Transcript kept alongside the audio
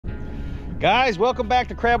Guys, welcome back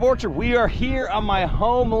to Crab Orchard. We are here on my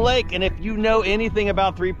home lake, and if you know anything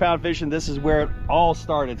about 3-pound fishing, this is where it all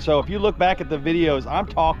started. So if you look back at the videos, I'm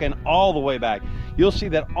talking all the way back, you'll see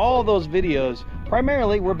that all those videos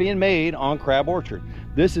primarily were being made on Crab Orchard.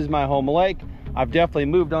 This is my home lake. I've definitely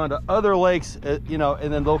moved on to other lakes, you know,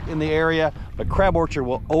 and then in the area, but Crab Orchard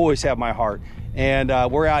will always have my heart. And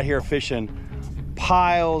we're out here fishing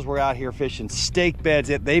piles, we're out here fishing stake beds.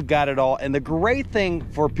 They've got it all. And the great thing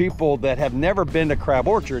for people that have never been to Crab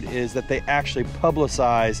Orchard is that they actually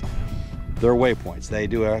publicize their waypoints. They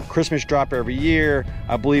do a Christmas drop every year.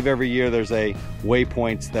 I believe every year there's a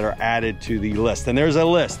waypoints that are added to the list. And there's a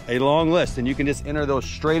list, a long list, and you can just enter those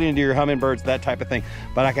straight into your hummingbirds, that type of thing.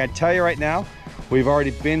 But I can tell you right now, we've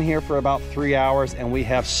already been here for about 3 hours and we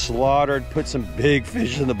have slaughtered, put some big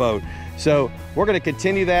fish in the boat. So we're going to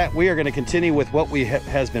continue that. We are going to continue with what we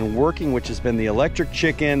has been working, which has been the electric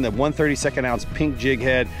chicken, the 1/32 ounce pink jig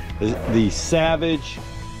head, the Savage.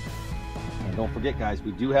 And don't forget, guys,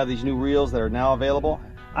 we do have these new reels that are now available.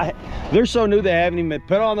 They're so new they haven't even been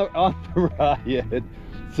put on the rod yet.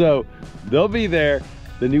 So they'll be there,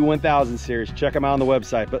 the new 1000 series. Check them out on the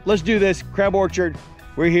website. But let's do this. Crab Orchard,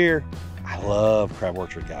 we're here. I love Crab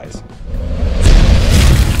Orchard, guys.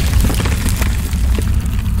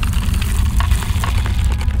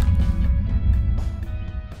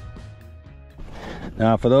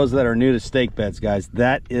 Now, for those that are new to stake beds, guys,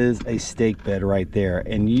 that is a stake bed right there.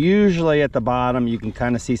 And usually at the bottom, you can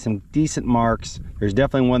kind of see some decent marks. There's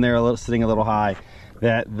definitely one there sitting a little high.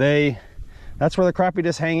 That's where the crappie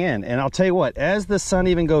just hang in. And I'll tell you what, as the sun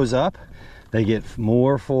even goes up, they get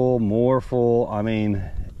more full, more full. I mean,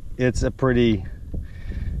 it's a pretty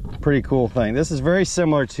cool thing. This is very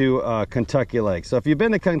similar to Kentucky Lake. So if you've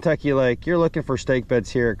been to Kentucky Lake, you're looking for stake beds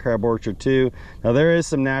here at Crab Orchard too. Now there is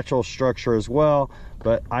some natural structure as well,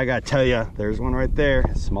 but I gotta tell you, there's one right there,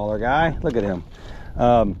 smaller guy, look at him.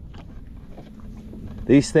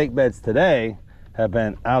 These stake beds today have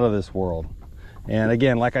been out of this world. And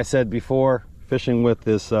again, like I said before, fishing with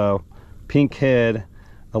this pink head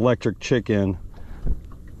electric chicken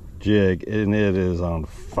jig, and it is on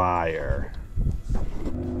fire.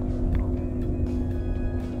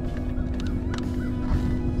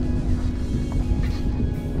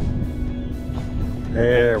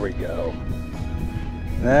 There we go.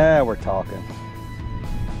 Now we're talking.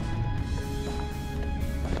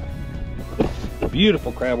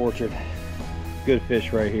 Beautiful Crab Orchard. Good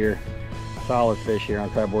fish right here. Solid fish here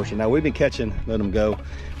on Crab Orchard. Now we've been catching, let them go.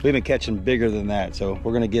 We've been catching bigger than that, so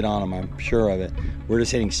we're gonna get on them, I'm sure of it. We're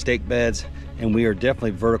just hitting stake beds, and we are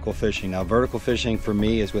definitely vertical fishing. Now vertical fishing for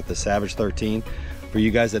me is with the Savage 13. For you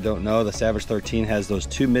guys that don't know, the Savage 13 has those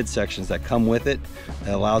 2 midsections that come with it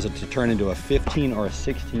that allows it to turn into a 15 or a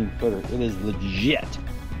 16 footer. It is legit.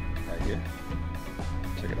 Right here.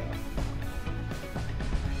 Check it out.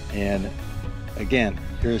 And again,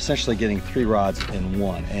 you're essentially getting 3 rods in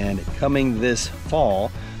one. And coming this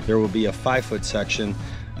fall, there will be a 5-foot section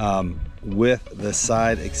with the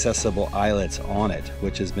side accessible eyelets on it,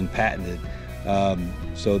 which has been patented.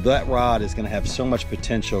 So that rod is going to have so much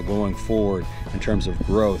potential going forward in terms of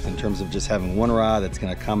growth, in terms of just having one rod that's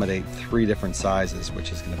going to accommodate 3 different sizes,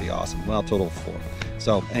 which is going to be awesome. Well, total of 4.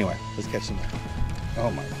 So anyway, let's catch some.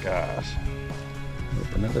 Oh my gosh.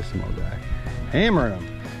 Oop, another small guy. Hammering them.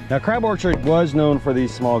 Now Crab Orchard was known for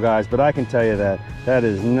these small guys, but I can tell you that that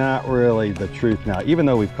is not really the truth now. Even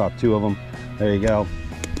though we've caught 2 of them, there you go.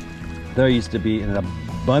 There used to be an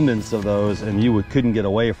abundance of those and you couldn't get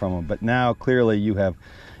away from them, but now clearly you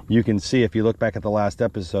can see, if you look back at the last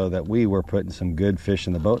episode, that we were putting some good fish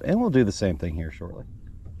in the boat, and we'll do the same thing here shortly.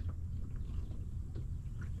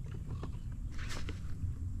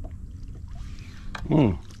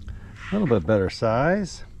 A little bit better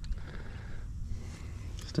size.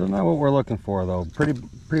 Still not what we're looking for though.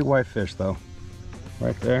 Pretty white fish though,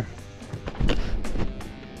 right there.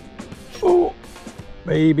 Oh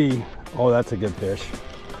baby, oh that's a good fish.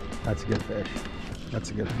 That's a good fish.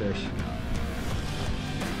 That's a good fish.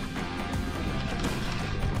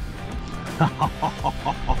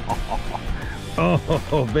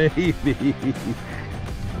 Oh, baby.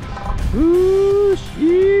 Ooh,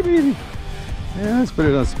 sheepy. Yeah, let's put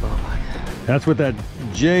it on spotlight. That's what that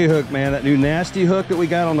J hook, man, that new nasty hook that we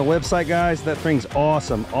got on the website, guys, that thing's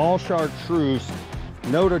awesome. All chartreuse,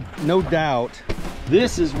 no doubt.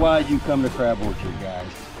 This is why you come to Crab Orchard, guys.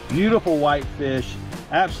 Beautiful white fish,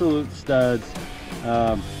 absolute studs.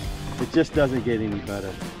 It just doesn't get any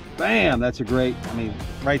better. Bam, that's a great, I mean,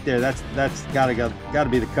 right there, that's gotta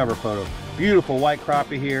be the cover photo. Beautiful white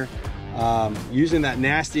crappie here. Using that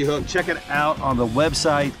nasty hook. Check it out on the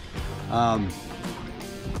website.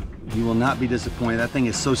 You will not be disappointed. That thing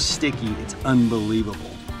is so sticky, it's unbelievable.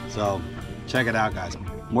 So check it out, guys.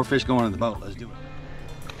 More fish going in the boat. Let's do it.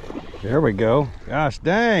 There we go. Gosh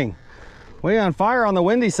dang. Way on fire on the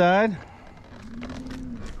windy side.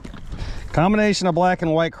 Combination of black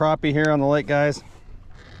and white crappie here on the lake, guys.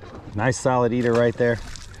 Nice solid eater right there.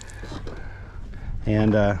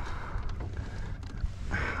 And I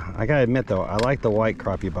gotta admit though, I like the white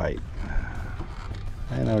crappie bite.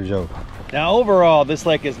 Ain't no joke. Now overall, this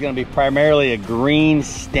lake is gonna be primarily a green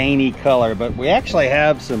stainy color, but we actually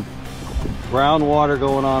have some brown water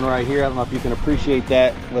going on right here. I don't know if you can appreciate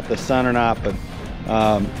that with the sun or not, but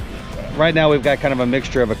right now we've got kind of a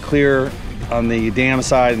mixture of a clear on the dam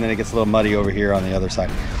side, and then it gets a little muddy over here on the other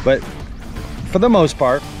side. But for the most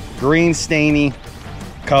part, green stainy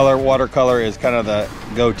color, watercolor is kind of the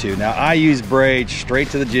go-to. Now I use braid straight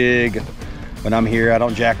to the jig when I'm here. I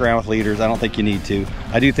don't jack around with leaders. I don't think you need to.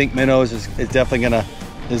 I do think minnows is definitely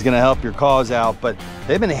gonna help your cause out, but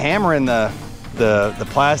they've been hammering the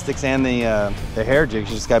plastics and the hair jigs.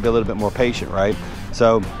 You just gotta be a little bit more patient, right?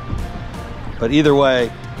 So, but either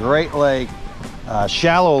way, great lake,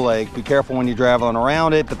 shallow lake. Be careful when you're traveling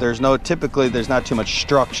around it, but typically there's not too much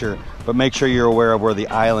structure, but make sure you're aware of where the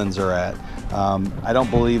islands are at. I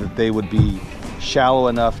don't believe that they would be shallow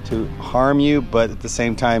enough to harm you, but at the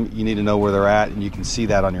same time, you need to know where they're at, and you can see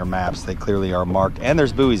that on your maps. They clearly are marked, and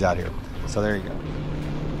there's buoys out here. So there you go.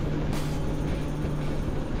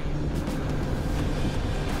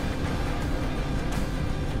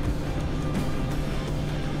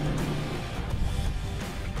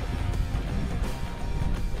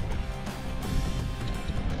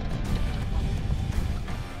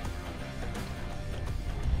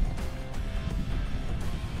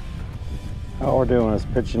 All we're doing is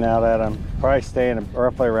pitching out at them, probably staying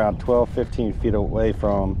roughly around 12-15 feet away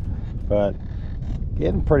from them, but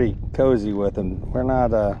getting pretty cozy with them. We're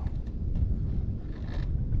not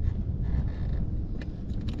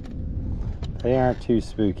they aren't too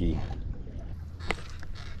spooky.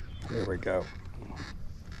 There we go.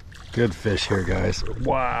 Good fish here, guys.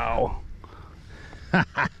 Wow.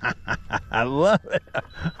 I love it.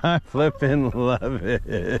 I flipping love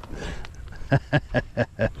it.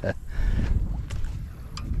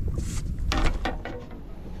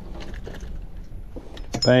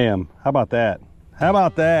 Bam. How about that? How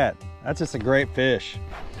about that? That's just a great fish.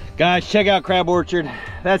 Guys, check out Crab Orchard.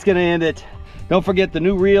 That's gonna end it. Don't forget the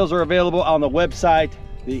new reels are available on the website.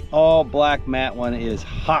 The all black matte one is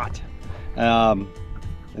hot. And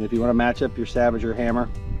if you want to match up your Savage or Hammer,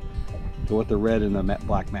 go with the red and the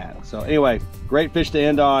black matte. So anyway, great fish to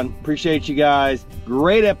end on. Appreciate you guys.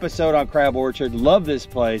 Great episode on Crab Orchard. Love this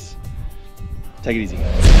place. Take it easy,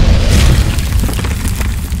 guys.